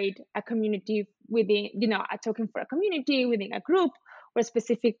generate a community within, a token for a community within a group, or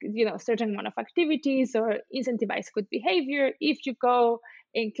specific, certain amount of activities, or incentivize good behavior. If you go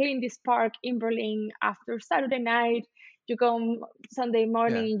and clean this park in Berlin after Saturday night, you go Sunday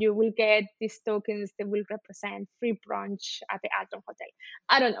morning, Yeah. and you will get these tokens that will represent free brunch at the Alton Hotel.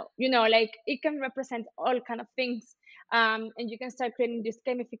 I don't know, like, it can represent all kind of things, and you can start creating these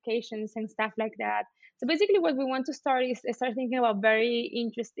gamifications and stuff like that. So basically, what we want to start is start thinking about very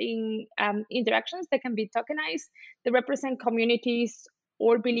interesting, interactions that can be tokenized, that represent communities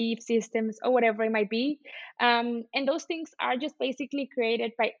or belief systems or whatever it might be. And those things are just basically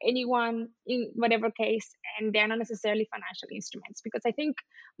created by anyone in whatever case, and they're not necessarily financial instruments. Because I think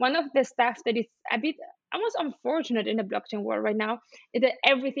one of the stuff that is a bit almost unfortunate in the blockchain world right now is that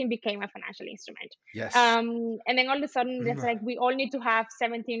everything became a financial instrument. Yes. And then all of a sudden, it's like we all need to have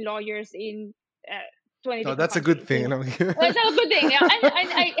 17 lawyers in 20 No, different that's a good countries. thing. Well, it's a good thing. Yeah.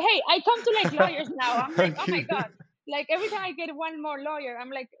 Hey, I come to like lawyers now. I'm like, I'm oh my God. kidding. Like, every time I get one more lawyer,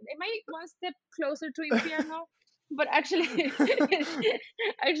 I'm like, am I one step closer to Inferno? But actually,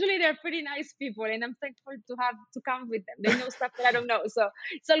 actually, they're pretty nice people, and I'm thankful to come with them. They know stuff that I don't know, so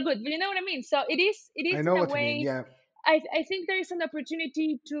it's all good. But you know what I mean? So it is I in know a what you mean. way Yeah. I think there is an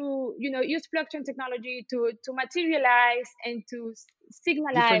opportunity to, use blockchain technology to materialize and to Different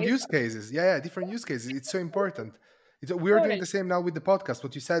signalize. use cases. Yeah, different use cases. It's so important. We're doing the Totally. same now with the podcast.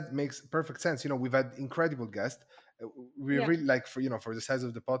 What you said makes perfect sense. We've had incredible guests. We Yeah. really like, for the size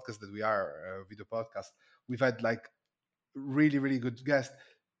of the podcast that we are, video podcast, we've had like really, really good guests.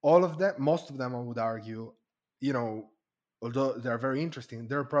 All of them, most of them, I would argue, you know, although they're very interesting,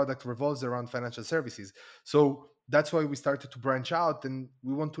 their product revolves around financial services. So that's why we started to branch out, and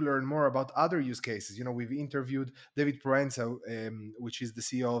we want to learn more about other use cases. We've interviewed David Proenza, which is the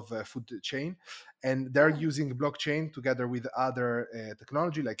CEO of Food Chain, and they're Oh, using blockchain together with other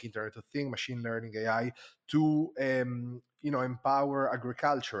technology like Internet of Things, machine learning, AI, to empower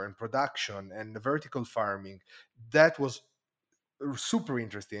agriculture and production and vertical farming. That was super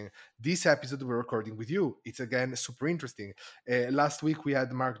interesting. This episode we're recording with you, it's again super interesting. Last week we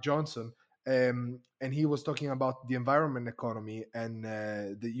had Mark Johnson, and he was talking about the environment economy and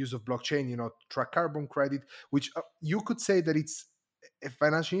the use of blockchain, track carbon credit, which you could say that it's a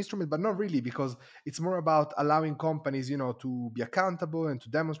financial instrument, but not really, because it's more about allowing companies, to be accountable and to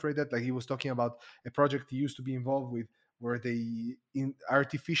demonstrate that. Like he was talking about a project he used to be involved with, where they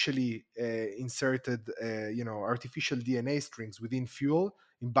artificially inserted, artificial DNA strings within fuel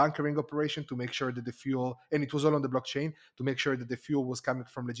in bunkering operation to make sure that the fuel, and it was all on the blockchain, to make sure that the fuel was coming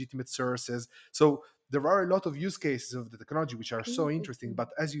from legitimate sources. So there are a lot of use cases of the technology which are so interesting. interesting. But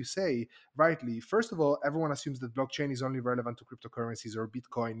as you say rightly, first of all, everyone assumes that blockchain is only relevant to cryptocurrencies or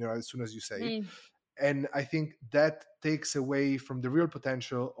Bitcoin, as soon as you say. Mm, And I think that takes away from the real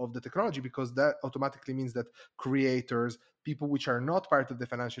potential of the technology, because that automatically means that creators, people which are not part of the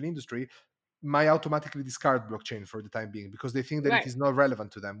financial industry, might automatically discard blockchain for the time being, because they think that it right. is not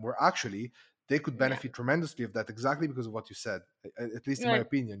relevant to them, where actually they could Yeah. benefit tremendously of that, exactly because of what you said, at least in my Right.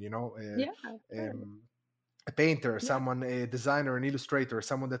 opinion. Yeah. Totally. A painter, Yeah. someone, a designer, an illustrator,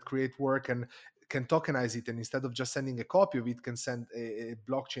 someone that create work and can tokenize it, and instead of just sending a copy of it, can send a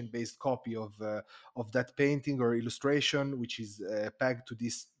blockchain based copy of that painting or illustration, which is pegged to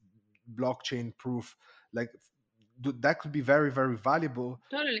this blockchain proof. Like that could be very, very valuable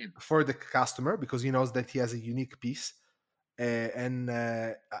Totally. for the customer, because he knows that he has a unique piece, and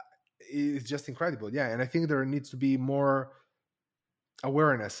it's just incredible. Yeah, and I think there needs to be more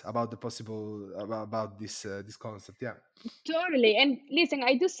awareness about the possible, about this concept. Yeah. Totally. And listen,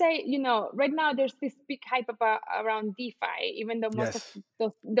 I do say, right now there's this big hype around DeFi, even though most of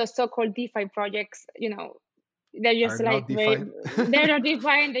Yes. the so-called DeFi projects, they're Are just like not very, DeFi. they're not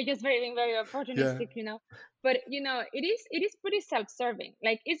DeFi, and they're just very Yeah. opportunistic. But it is pretty self-serving.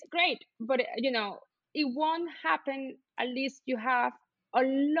 Like it's great, but it won't happen unless you have a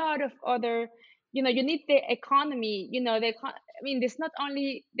lot of other. You need the economy. I mean, there's not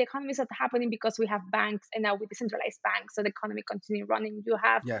only the economy is not happening because we have banks and now we decentralized banks, so the economy continue running. You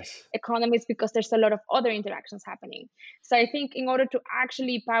have Yes. economies because there's a lot of other interactions happening. So I think in order to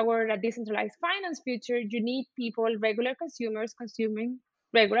actually power a decentralized finance future, you need people, regular consumers, consuming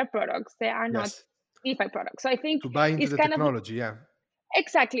regular products. They are not Yes. DeFi products. So I think To buy into it's the kind of technology. Yeah.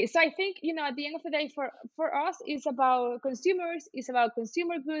 exactly. So I think, at the end of the day, for us, it's about consumers. It's about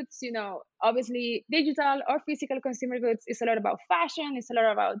consumer goods. Obviously, digital or physical consumer goods. It's a lot about fashion. It's a lot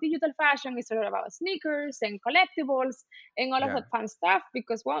about digital fashion. It's a lot about sneakers and collectibles and all of Yeah. that fun stuff.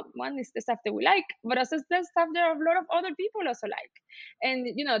 Because one is the stuff that we like, but also the stuff there are a lot of other people also like. And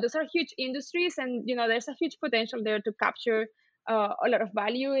those are huge industries, and there's a huge potential there to capture a lot of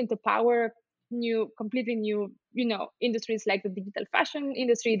value and to power completely new industries. Like the digital fashion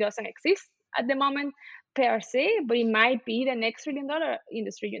industry doesn't exist at the moment per se, but it might be the next $1 trillion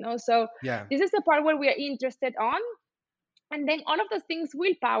industry. So Yeah. this is the part where we are interested on, and then all of those things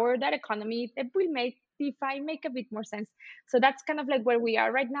will power that economy that will make DeFi make a bit more sense. So that's kind of like where we are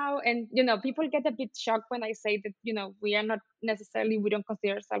right now. And people get a bit shocked when I say that we don't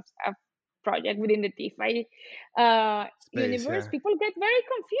consider ourselves a project within the DeFi Space. universe. Yeah. People get very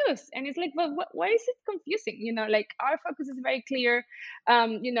confused, and it's like, well, why is it confusing? Like our focus is very clear.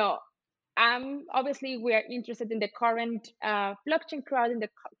 You know, Obviously we are interested in the current blockchain crowd, in the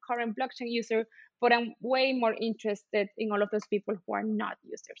current blockchain user, but I'm way more interested in all of those people who are not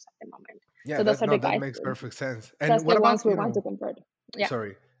users at the moment. Yeah. So those That are the no, that guys. makes perfect sense. That's And what the about, ones we want to convert. Yeah.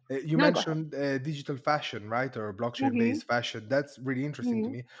 sorry, you No, go ahead. mentioned digital fashion, right, or blockchain Mm-hmm. based fashion. That's really interesting to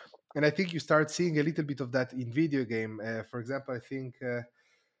Mm-hmm. me, and I think you start seeing a little bit of that in video game. For example, I think.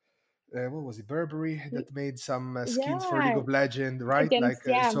 What was it, Burberry, that made some skins for League Yeah. of Legends, right? Against, Like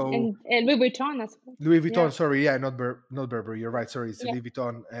yeah, so, and Louis Vuitton as well. Louis Yeah. Vuitton. Sorry, yeah, not Burberry. You're right. Sorry, it's Yeah. Louis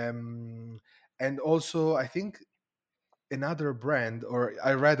Vuitton. And also I think another brand, or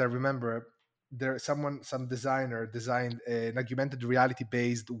I remember. some designer designed an augmented reality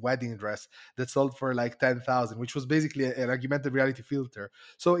based wedding dress that sold for like 10,000, which was basically an augmented reality filter.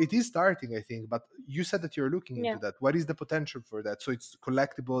 So it is starting, I think. But you said that you're looking into Yeah. that. What is the potential for that? So it's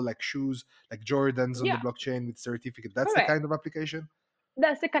collectible, like shoes, like Jordans on the Yeah. blockchain with certificate. That's the Correct. kind of application.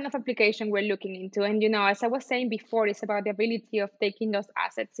 That's the kind of application we're looking into. And, as I was saying before, it's about the ability of taking those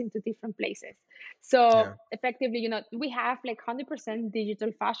assets into different places. So Yeah. effectively, we have like 100%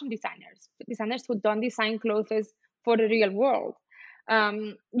 digital fashion designers who don't design clothes for the real world.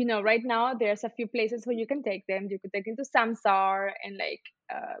 Right now there's a few places where you can take them. You could take into Samsar and like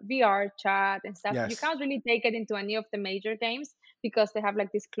VR chat and stuff. You Yes. can't really take it into any of the major games because they have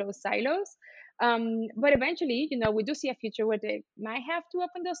like these closed silos. But eventually, we do see a future where they might have to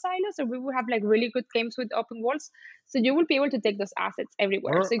open those silos, or we will have like really good games with open worlds. So you will be able to take those assets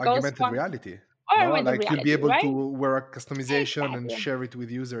everywhere. So Or it goes augmented one reality. or No, augmented like you'll be reality, able to right? wear a customization and Exactly. share it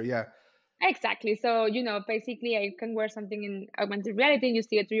with user. Yeah. Exactly. So, basically I can wear something in augmented reality and you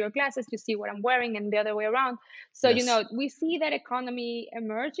see it through your glasses, you see what I'm wearing and the other way around. So, Yes. we see that economy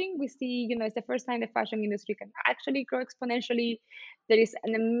emerging. We see, it's the first time the fashion industry can actually grow exponentially. There is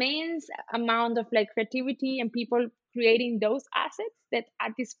an immense amount of like creativity and people creating those assets that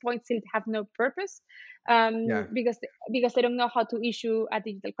at this point still have no purpose, Yeah. because they don't know how to issue a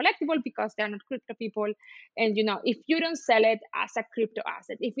digital collectible because they are not crypto people. And if you don't sell it as a crypto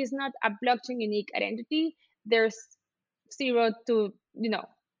asset, if it's not a blockchain unique identity, there's zero to,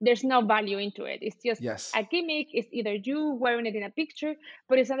 there's no value into it. It's just Yes. a gimmick. It's either you wearing it in a picture,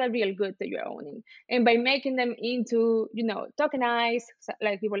 but it's not a real good that you're owning. And by making them into, tokenized,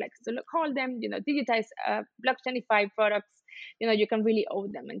 like people like to call them, digitized, blockchainified products, you can really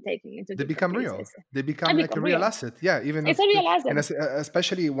own them and take them into They different become real. places They become and like a become real real. asset. Yeah, even It's if a real asset. and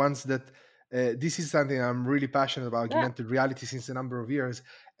especially ones that this is something I'm really passionate about, Yeah, augmented reality, since a number of years,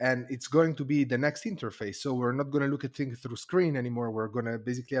 and it's going to be the next interface. So we're not going to look at things through screen anymore. We're going to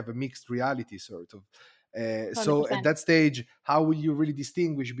basically have a mixed reality sort of. So at 100%. that stage, how will you really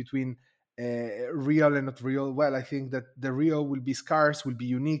distinguish between real and not real? Well, I think that the real will be scarce, will be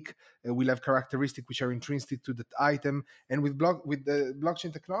unique, will have characteristics which are intrinsic to that item. And with the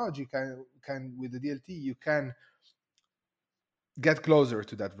blockchain technology, can with the DLT, you can get closer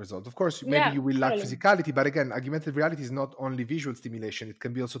to that result. Of course, maybe Yeah, you will lack totally. physicality, but again, augmented reality is not only visual stimulation; it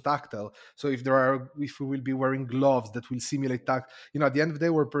can be also tactile. So if we will be wearing gloves that will simulate tact, at the end of the day,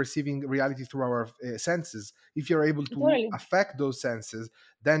 we're perceiving reality through our senses. If you're able to Totally. affect those senses,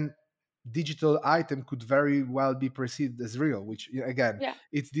 then digital item could very well be perceived as real, which again, Yeah.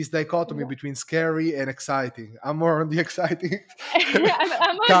 it's this dichotomy Yeah. between scary and exciting. I'm more on the exciting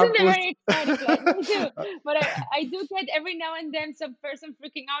I'm also in the campus. very exciting place. Me too. But I do get every now and then some person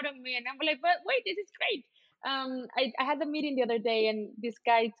freaking out on me, and I'm like, but wait, this is great. I had a meeting the other day, and this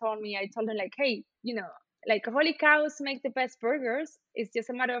guy told me, I told him, like, hey, like holy cows make the best burgers. It's just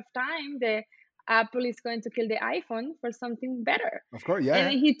a matter of time. The Apple is going to kill the iPhone for something better. Of course, And yeah.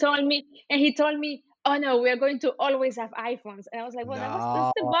 he told me, oh no, we are going to always have iPhones. And I was like, well, that's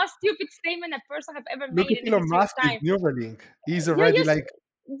No, the most stupid statement a person have ever look made at in the Elon history of Musk with time. Neuralink. He's You already like,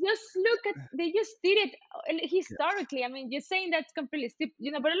 just look at, they just did it yeah, historically. I mean, you're saying that's completely stupid,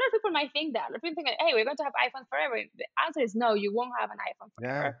 but a lot of people might think that. A lot of people think, hey, we're going to have iPhone forever. The answer is no, you won't have an iPhone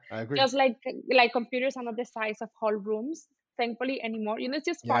yeah, forever. I agree. Just like computers are not the size of whole rooms, thankfully, anymore. It's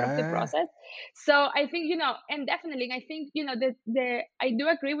just part of the Yeah, process. So I think, and definitely I think, the I do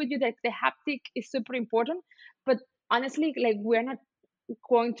agree with you that the haptic is super important. But honestly, like, we're not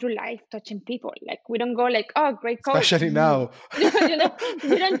going through life touching people. Like, we don't go like, oh, great coat. especially now. You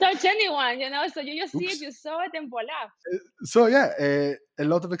don't touch anyone, so you just see it, Oops. you saw it, and voila. So yeah, a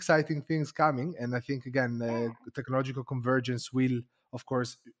lot of exciting things coming, and I think again, Yeah, technological convergence will, of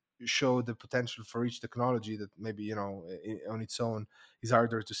course, show the potential for each technology that maybe on its own is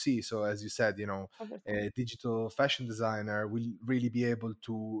harder to see. So as you said, 100%. a digital fashion designer will really be able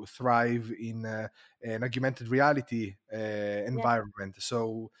to thrive in an augmented reality Yeah, environment.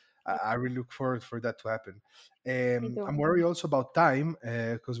 So yeah, I really look forward for that to happen. me too. I'm worried also about time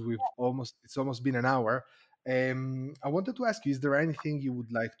because it's almost been an hour. I wanted to ask you, is there anything you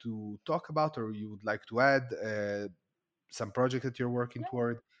would like to talk about or you would like to add? Some project that you're working Yeah.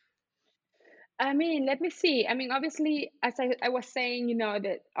 toward? I mean, let me see. I mean, obviously, as I was saying,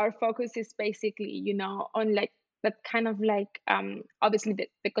 that our focus is basically, on like that kind of like, obviously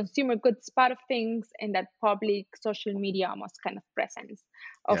the consumer goods part of things and that public social media almost kind of presence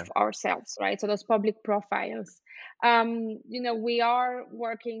of Yeah, ourselves, right? So those public profiles. We are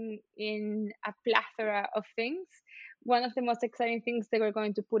working in a plethora of things. One of the most exciting things that we're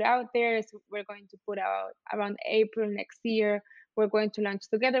going to put out there is we're going to put out around April next year. we're going to launch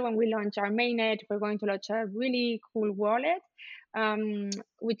together. When we launch our mainnet, we're going to launch a really cool wallet,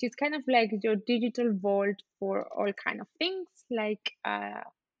 which is kind of like your digital vault for all kind of things, like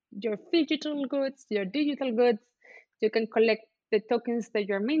your phygital goods, your digital goods. You can collect the tokens that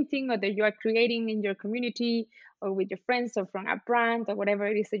you're minting or that you are creating in your community or with your friends or from a brand or whatever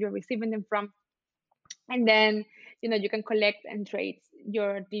it is that you're receiving them from. And then, you can collect and trade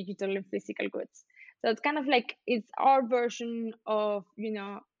your digital and physical goods. So it's kind of like it's our version of,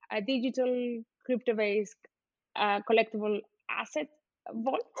 a digital crypto based collectible asset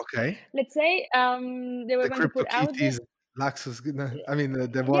vault. Okay. Let's say they were The going to crypto put out the kitties, Laxus, I mean,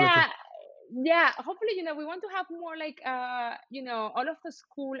 the wallet. yeah, yeah, hopefully, we want to have more like all of those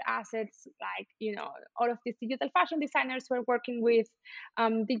cool assets, like all of these digital fashion designers who are working with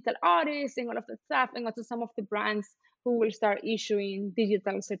digital artists and all of that stuff, and also some of the brands who will start issuing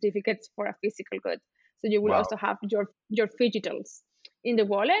digital certificates for a physical good. So you will Wow. also have your digitals in the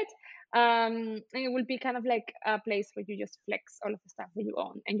wallet. And it will be kind of like a place where you just flex all of the stuff that you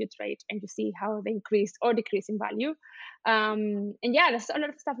own and you trade and you see how they increase or decrease in value. And yeah, there's a lot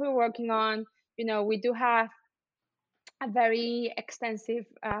of stuff we're working on. We do have a very extensive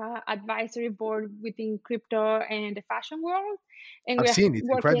advisory board within crypto and the fashion world, and I've we are seen it.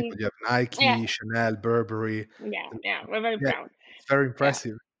 Incredible. working. You have Yeah, Nike, Chanel, Burberry. yeah, we're very Yeah, proud. it's very Yeah.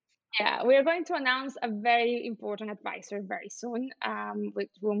 impressive. Yeah, we are going to announce a very important advisor very soon, with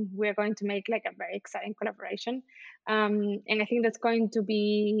whom we're going to make like a very exciting collaboration. And I think that's going to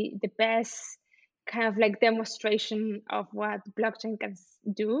be the best kind of like demonstration of what blockchain can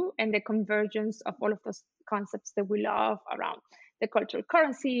do and the convergence of all of those concepts that we love around the cultural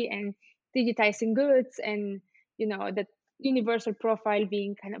currency and digitizing goods and the universal profile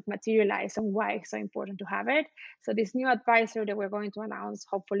being kind of materialized and why it's so important to have it. So this new advisor that we're going to announce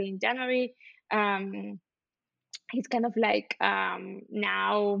hopefully in January, he's kind of like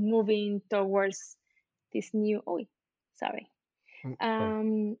now moving towards this new. Oh, sorry. Sorry.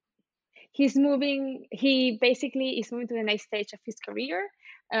 Um, he basically is moving to the next stage of his career,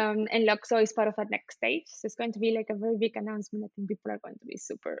 and Luxo is part of that next stage. So it's going to be like a very big announcement. I think people are going to be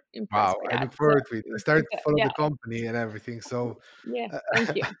super impressed Wow, by I that. look So forward to it. I started to follow yeah, the company and everything, so yeah, uh,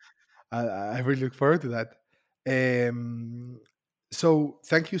 thank you. I really look forward to that. Um, so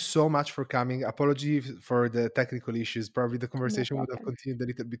thank you so much for coming. Apologies for the technical issues. Probably the No conversation would have problem. continued a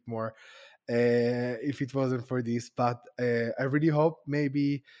little bit more if it wasn't for this. But I really hope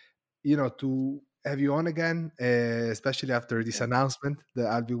maybe to have you on again, especially after this Yeah. announcement that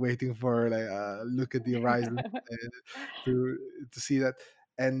I'll be waiting for, like look at the horizon to see that.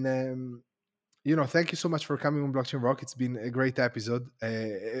 And thank you so much for coming on Blockchain Rock. It's been a great episode,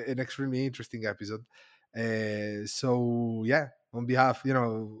 an extremely interesting episode. So yeah, on behalf,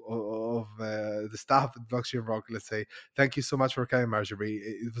 of the staff at Blockchain Rock, let's say, thank you so much for coming, Marjorie.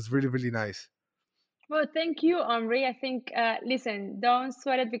 It was really, really nice. Well, thank you, Omri. I think, listen, don't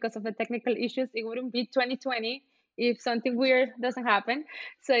sweat it because of the technical issues. It wouldn't be 2020 if something weird doesn't happen.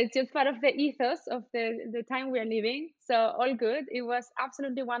 So it's just part of the ethos of the time we are living. So all good. It was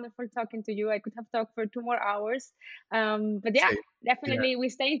absolutely wonderful talking to you. I could have talked for 2 more hours. But yeah, Same. Yeah. definitely we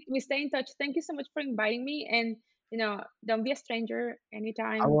stay in touch. Thank you so much for inviting me. And don't be a stranger I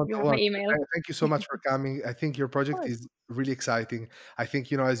anytime. want, You I have my want. email. Thank you so much for coming. I think your Of project course. is really exciting. I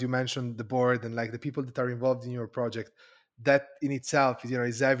think, as you mentioned, the board and like the people that are involved in your project, that in itself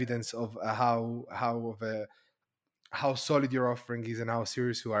is evidence of how solid your offering is and how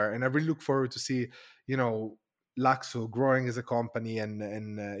serious you are. And I really look forward to see, you know, Laxo growing as a company and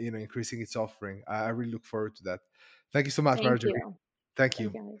increasing its offering. I really look forward to that. Thank you so much, Thank Marjorie. you. Thank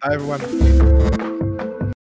Thank you. you. Bye, everyone.